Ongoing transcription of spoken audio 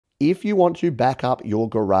if you want to back up your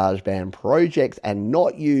GarageBand projects and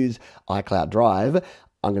not use iCloud Drive,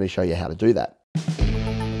 I'm going to show you how to do that.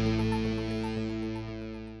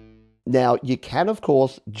 Now, you can, of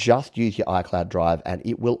course, just use your iCloud Drive and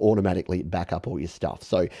it will automatically back up all your stuff.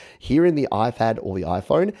 So here in the iPad or the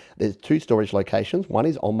iPhone, there's two storage locations. One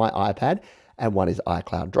is on my iPad and one is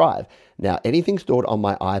iCloud Drive. Now, anything stored on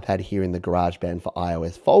my iPad here in the GarageBand for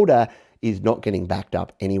iOS folder is not getting backed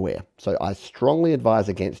up anywhere. So I strongly advise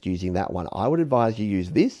against using that one. I would advise you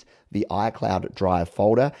use this, the iCloud Drive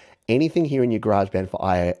folder. Anything here in your GarageBand for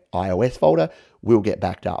iOS folder will get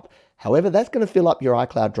backed up. However, that's going to fill up your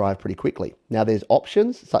iCloud Drive pretty quickly. Now, there's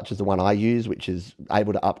options such as the one I use, which is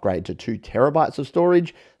able to upgrade to 2 terabytes of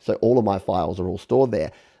storage. So all of my files are all stored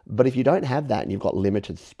there. But if you don't have that and you've got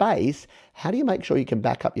limited space, how do you make sure you can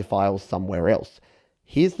back up your files somewhere else?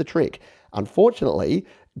 Here's the trick. Unfortunately,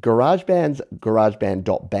 GarageBand's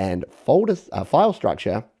GarageBand.band folder file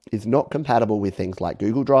structure is not compatible with things like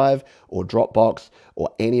Google Drive or Dropbox or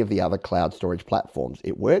any of the other cloud storage platforms.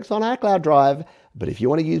 It works on iCloud Drive, but if you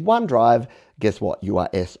want to use OneDrive, guess what? You are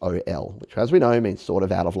SOL, which as we know means sort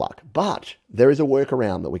of out of luck. But there is a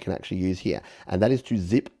workaround that we can actually use here, and that is to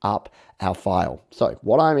zip up our file. So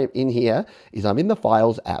what I'm in here is I'm in the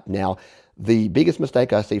Files app. Now, the biggest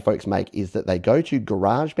mistake I see folks make is that they go to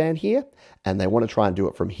GarageBand here and they want to try and do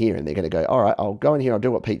it from here. And they're going to go, all right, I'll go in here, I'll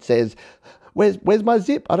do what Pete says. Where's my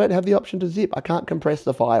zip? I don't have the option to zip. I can't compress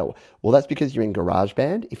the file. Well, that's because you're in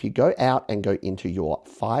GarageBand. If you go out and go into your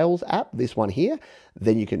Files app, this one here,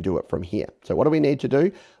 then you can do it from here. So what do we need to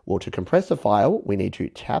do? Well, to compress the file, we need to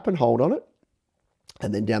tap and hold on it.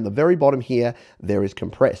 And then down the very bottom here, there is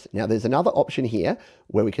compress. Now there's another option here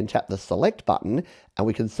where we can tap the select button and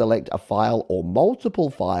we can select a file or multiple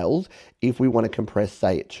files if we want to compress,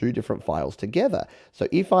 say, 2 different files together. So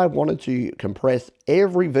if I wanted to compress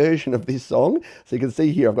every version of this song, so you can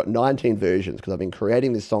see here I've got 19 versions because I've been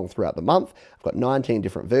creating this song throughout the month. I've got 19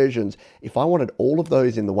 different versions. If I wanted all of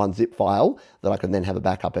those in the one zip file that I can then have a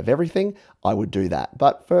backup of everything, I would do that.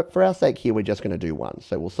 But for our sake here, we're just going to do one.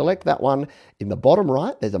 So we'll select that one. In the bottom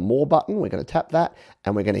right, there's a more button. We're going to tap that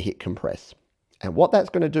and we're going to hit compress. And what that's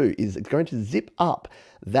going to do is it's going to zip up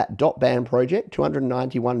that .band project,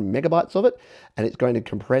 291 megabytes of it, and it's going to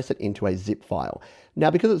compress it into a zip file. Now,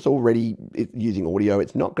 because it's already using audio,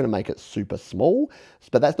 it's not going to make it super small,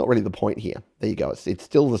 but that's not really the point here. There you go. It's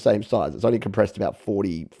still the same size. It's only compressed about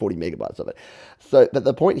 40 megabytes of it. So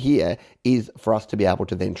the point here is for us to be able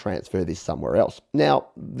to then transfer this somewhere else. Now,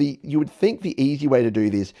 you would think the easy way to do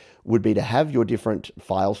this would be to have your different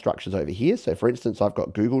file structures over here. So for instance, I've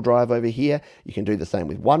got Google Drive over here. You can do the same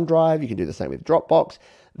with OneDrive. You can do the same with Dropbox.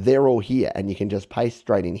 They're all here and you can just paste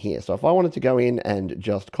straight in here. So if I wanted to go in and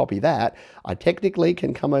just copy that, I technically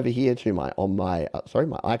can come over here to my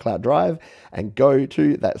iCloud Drive and go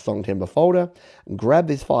to that Songtember folder, grab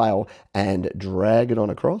this file and drag it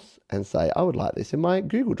on across and say, I would like this in my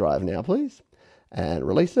Google Drive now, please, and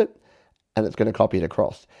release it. And it's going to copy it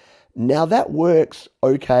across. Now that works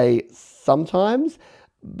okay sometimes,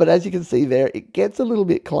 but as you can see there, it gets a little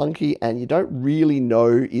bit clunky and you don't really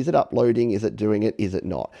know, is it uploading, is it doing it, is it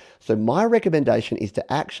not? So my recommendation is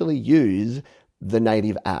to actually use the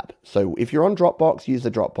native app. So if you're on Dropbox, use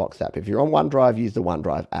the Dropbox app. If you're on OneDrive, use the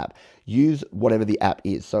OneDrive app. Use whatever the app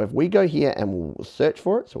is. So if we go here and we'll search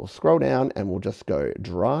for it, so we'll scroll down and we'll just go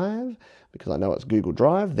Drive, because I know it's Google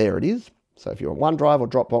Drive, there it is. So if you're on OneDrive or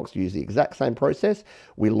Dropbox, use the exact same process.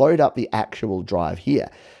 We load up the actual drive here.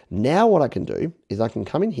 Now what I can do is I can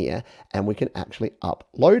come in here and we can actually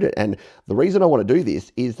upload it. And the reason I want to do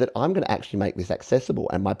this is that I'm going to actually make this accessible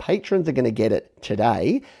and my patrons are going to get it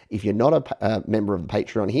today. If you're not a member of the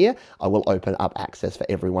Patreon here, I will open up access for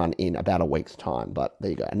everyone in about a week's time. But there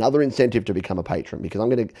you go. Another incentive to become a patron because I'm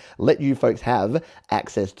going to let you folks have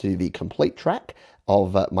access to the complete track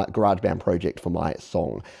of my GarageBand project for my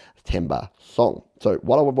Songtember song. So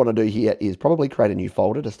what I would want to do here is probably create a new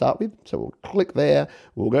folder to start with. So we'll click there,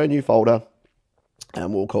 we'll go new folder,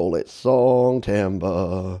 and we'll call it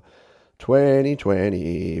Songtember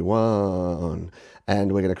 2021.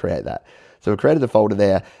 And we're going to create that. So we've created the folder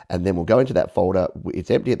there, and then we'll go into that folder.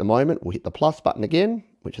 It's empty at the moment. We'll hit the plus button again,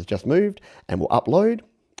 which has just moved, and we'll upload.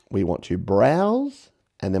 We want to browse,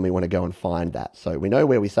 and then we want to go and find that. So we know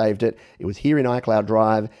where we saved it. It was here in iCloud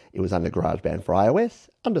Drive. It was under GarageBand for iOS,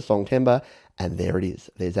 under Songtember, and there it is.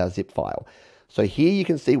 There's our zip file. So here you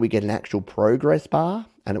can see we get an actual progress bar,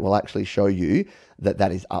 and it will actually show you that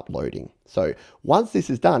that is uploading. So once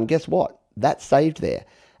this is done, guess what? That's saved there.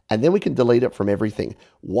 And then we can delete it from everything.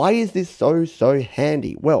 Why is this so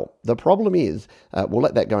handy? Well, the problem is, we'll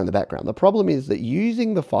let that go in the background. The problem is that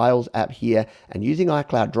using the Files app here and using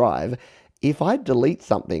iCloud Drive, if I delete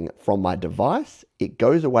something from my device, it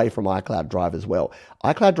goes away from iCloud Drive as well.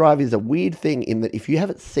 iCloud Drive is a weird thing in that if you have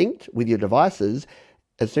it synced with your devices,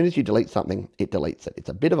 as soon as you delete something, it deletes it. It's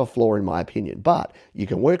a bit of a flaw in my opinion, but you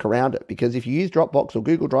can work around it because if you use Dropbox or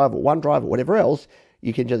Google Drive or OneDrive or whatever else,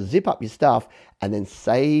 you can just zip up your stuff and then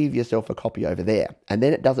save yourself a copy over there. And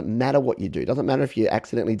then it doesn't matter what you do. It doesn't matter if you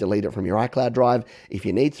accidentally delete it from your iCloud Drive. If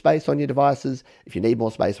you need space on your devices, if you need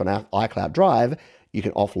more space on iCloud Drive, you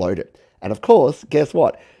can offload it. And of course, guess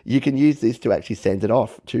what? You can use this to actually send it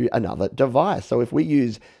off to another device. So if we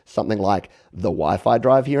use something like the Wi-Fi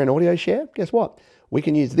drive here in Audio Share, guess what? We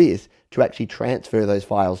can use this to actually transfer those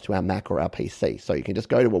files to our Mac or our PC. So you can just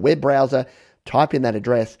go to a web browser, type in that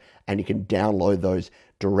address, and you can download those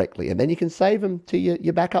directly. And then you can save them to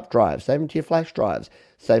your backup drives, save them to your flash drives,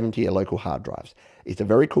 save them to your local hard drives. It's a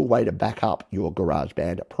very cool way to back up your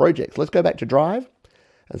GarageBand projects. Let's go back to Drive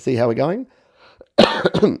and see how we're going.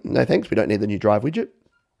 No thanks, we don't need the new Drive widget.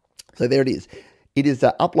 So there it is. It is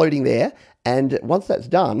uploading there, and once that's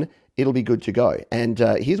done, it'll be good to go. And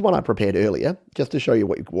here's one I prepared earlier, just to show you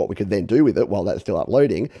what we could then do with it while that's still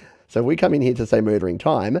uploading. So if we come in here to say murdering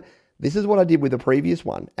time, this is what I did with the previous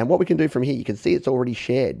one. And what we can do from here, you can see it's already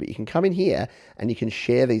shared, but you can come in here and you can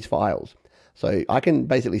share these files. So I can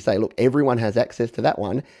basically say, look, everyone has access to that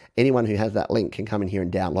one. Anyone who has that link can come in here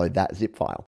and download that zip file.